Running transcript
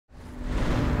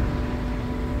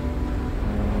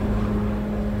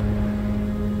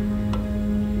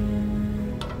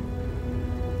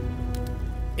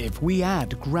If we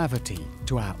add gravity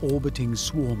to our orbiting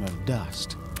swarm of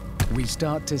dust, we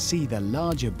start to see the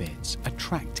larger bits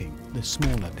attracting the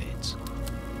smaller bits.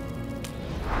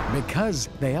 Because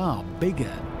they are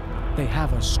bigger, they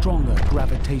have a stronger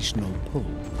gravitational pull.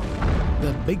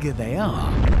 The bigger they are,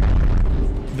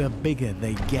 the bigger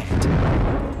they get.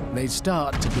 They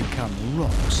start to become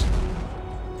rocks,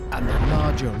 and the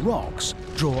larger rocks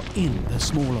draw in the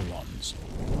smaller ones.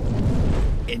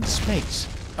 In space,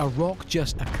 a rock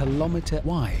just a kilometer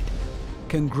wide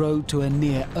can grow to a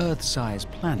near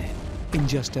Earth-sized planet in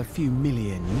just a few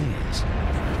million years.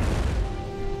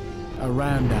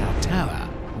 Around our tower,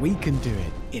 we can do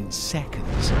it in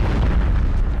seconds.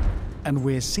 And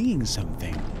we're seeing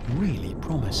something really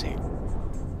promising.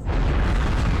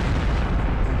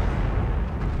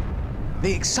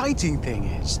 The exciting thing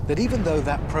is that even though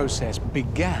that process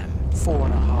began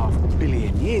 4.5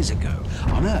 billion years ago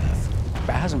on Earth,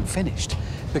 it hasn't finished.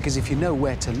 Because if you know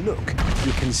where to look,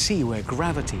 you can see where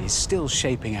gravity is still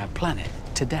shaping our planet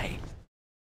today.